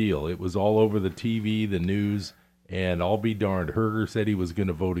big deal. It was all over the TV, the news, and I'll be darned. Herger said he was going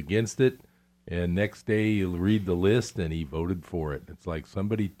to vote against it. And next day, you'll read the list, and he voted for it. It's like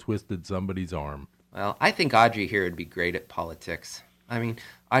somebody twisted somebody's arm. Well, I think Audrey here would be great at politics. I mean,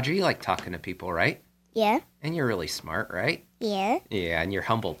 Audrey, you like talking to people, right? Yeah. And you're really smart, right? Yeah. Yeah, and you're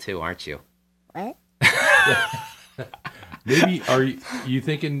humble too, aren't you? What? Maybe, are you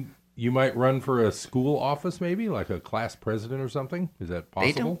thinking you might run for a school office, maybe like a class president or something? Is that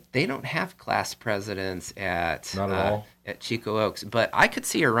possible? They don't have class presidents at not at all at Chico Oaks, but I could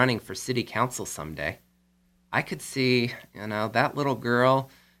see her running for city council someday. I could see, that little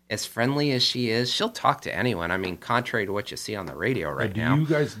girl, as friendly as she is, she'll talk to anyone. I mean, contrary to what you see on the radio right now.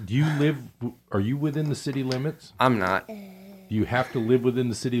 Are you within the city limits? I'm not. Do you have to live within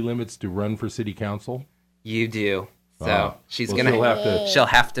the city limits to run for city council? You do. So she'll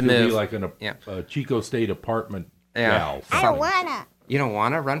have to move. Be like a Chico State apartment gal. I don't wanna. You don't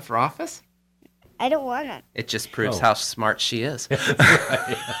wanna run for office? I don't wanna. It just proves how smart she is.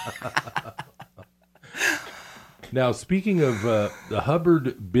 Now, speaking of the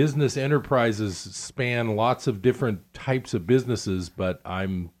Hubbard Business Enterprises span lots of different types of businesses, but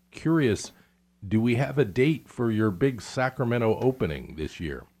I'm curious, do we have a date for your big Sacramento opening this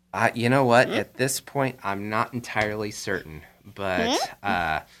year? You know what? At this point, I'm not entirely certain, but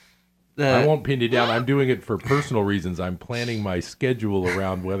I won't pin you down. I'm doing it for personal reasons. I'm planning my schedule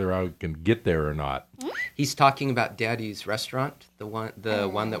around whether I can get there or not. He's talking about Daddy's Restaurant, the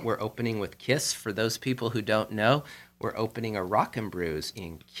one that we're opening with Kiss. For those people who don't know, we're opening a Rock and Brews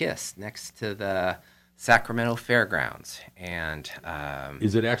in Kiss next to the Sacramento Fairgrounds. And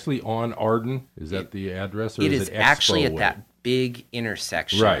is it actually on Arden? Is that the address? Or it is it actually at Expo that big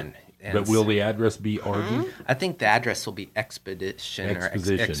intersection. Right. And but will the address be Arden? I think the address will be Exposition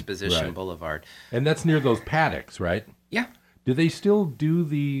right. Boulevard. And that's near those paddocks, right? Yeah. Do they still do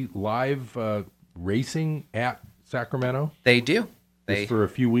the live racing at Sacramento? They do. Just for a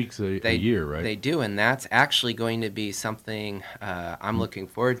few weeks a year, right? They do, and that's actually going to be something I'm looking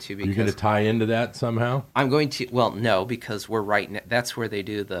forward to. Because you're going to tie into that somehow? I'm going to. Well, no, because we're that's where they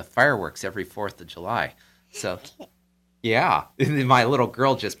do the fireworks every 4th of July. So Yeah, my little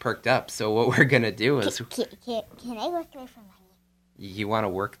girl just perked up. So what we're gonna do is, Can I work there for money? you want to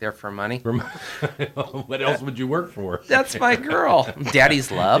work there for money? What else would you work for? That's my girl.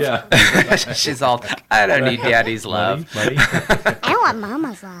 Daddy's love. Yeah. She's all, I don't need daddy's love. Money? I want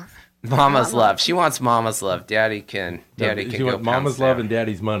mama's love. Mama's love. She wants mama's love. Daddy can She go wants mama's pounce love down. and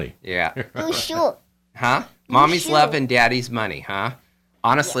daddy's money. Yeah. Who's sure? Huh? Mommy's sure? love and daddy's money, huh?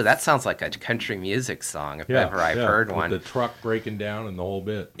 Honestly, that sounds like a country music song if ever I've heard with one. the truck breaking down and the whole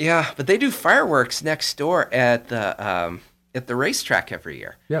bit. Yeah, but they do fireworks next door at the racetrack every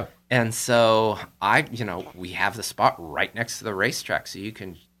year. Yeah. And so we have the spot right next to the racetrack, so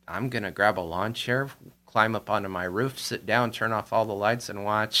I'm gonna grab a lawn chair, climb up onto my roof, sit down, turn off all the lights, and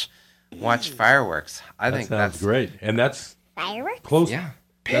watch fireworks. I think that's great, and that's Fireworks? close. Yeah,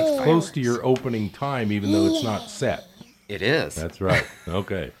 that's close to your opening time, even though it's not set. It is. That's right.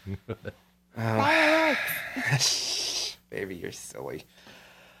 Okay. Baby, you're silly.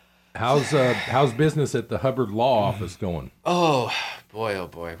 How's business at the Hubbard Law Office going? Oh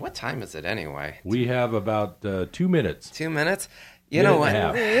boy. What time is it anyway? We have about 2 minutes. 2 minutes? You know what?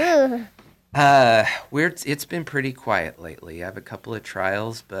 It's been pretty quiet lately. I have a couple of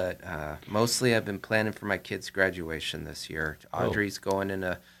trials, but mostly I've been planning for my kids' graduation this year. Audrey's going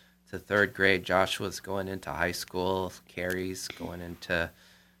into third grade. Joshua's going into high school. Carrie's going into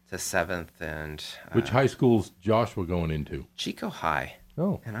seventh. And Which high school's Joshua going into? Chico High.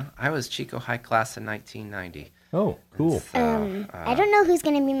 Oh. I was Chico High class in 1990. Oh, cool. So, I don't know who's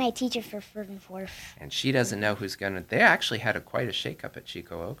going to be my teacher for third and fourth. And she doesn't know who's going to... They actually had quite a shakeup at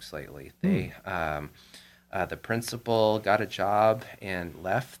Chico Oaks lately. They, the principal got a job and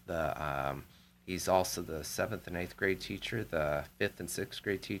left. He's also the 7th and 8th grade teacher. The 5th and 6th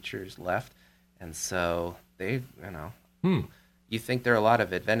grade teachers left. And so they, you think there are a lot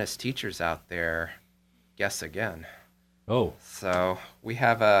of Adventist teachers out there, guess again. Oh. So we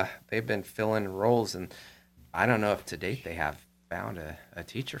have they've been filling roles, and I don't know if to date they have found a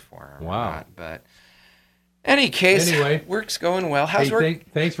teacher for them or not. But anyway, work's going well. How's work?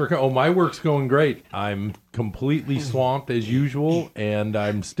 Thanks for coming. Oh, my work's going great. I'm completely swamped as usual, and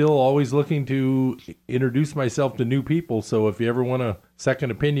I'm still always looking to introduce myself to new people. So if you ever want a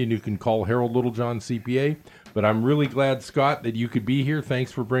second opinion, you can call Harold Littlejohn CPA. But I'm really glad, Scott, that you could be here.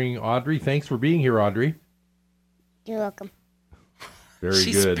 Thanks for bringing Audrey. Thanks for being here, Audrey. You're welcome. Very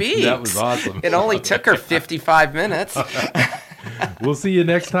She good. speaks. That was awesome. It only took her 55 minutes. We'll see you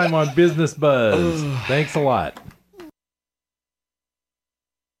next time on Business Buzz. Thanks a lot.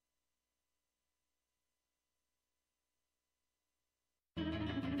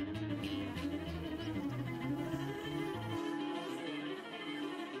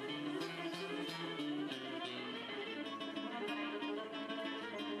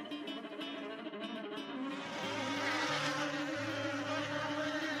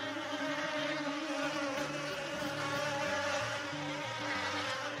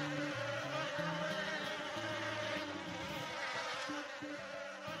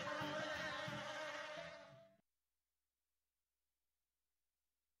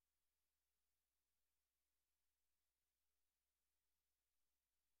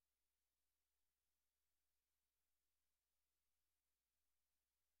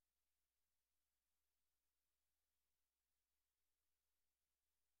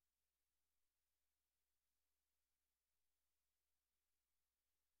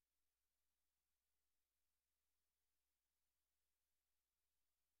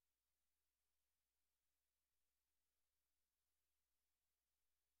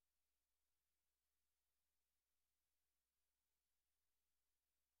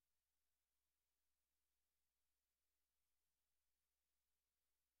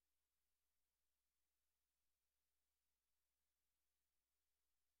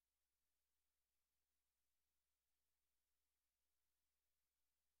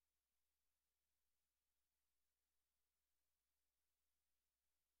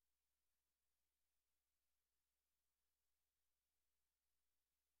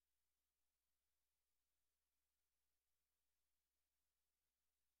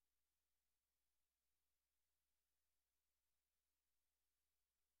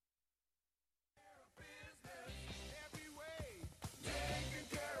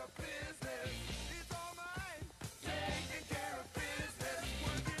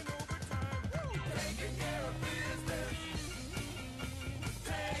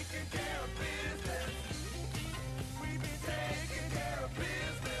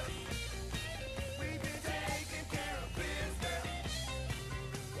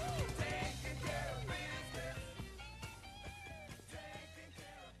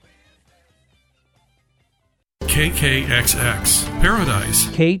 KKXX, Paradise.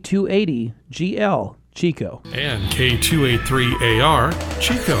 K280GL, Chico. And K283AR,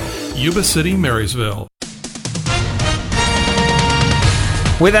 Chico, Yuba City, Marysville.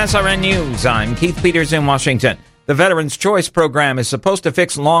 With SRN News, I'm Keith Peters in Washington. The Veterans Choice Program is supposed to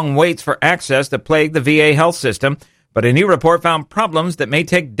fix long waits for access that plague the VA health system, but a new report found problems that may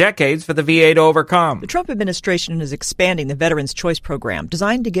take decades for the VA to overcome. The Trump administration is expanding the Veterans Choice Program,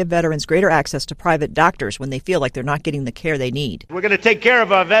 designed to give veterans greater access to private doctors when they feel like they're not getting the care they need. We're going to take care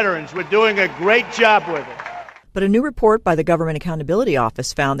of our veterans. We're doing a great job with it. But a new report by the Government Accountability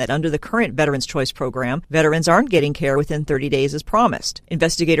Office found that under the current Veterans Choice Program, veterans aren't getting care within 30 days as promised.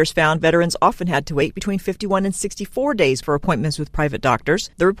 Investigators found veterans often had to wait between 51 and 64 days for appointments with private doctors.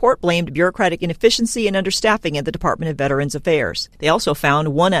 The report blamed bureaucratic inefficiency and understaffing at the Department of Veterans Affairs. They also found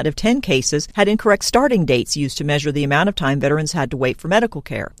 1 out of 10 cases had incorrect starting dates used to measure the amount of time veterans had to wait for medical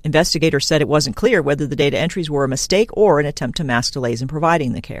care. Investigators said it wasn't clear whether the data entries were a mistake or an attempt to mask delays in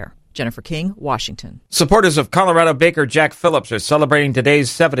providing the care. Jennifer King, Washington. Supporters of Colorado Baker Jack Phillips are celebrating today's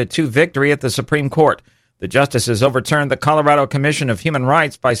 7-2 victory at the Supreme Court. The justices overturned the Colorado Commission of Human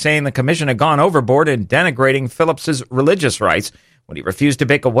Rights by saying the commission had gone overboard in denigrating Phillips's religious rights when he refused to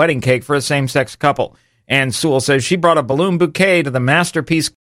bake a wedding cake for a same-sex couple. Ann Sewell says she brought a balloon bouquet to the Masterpiece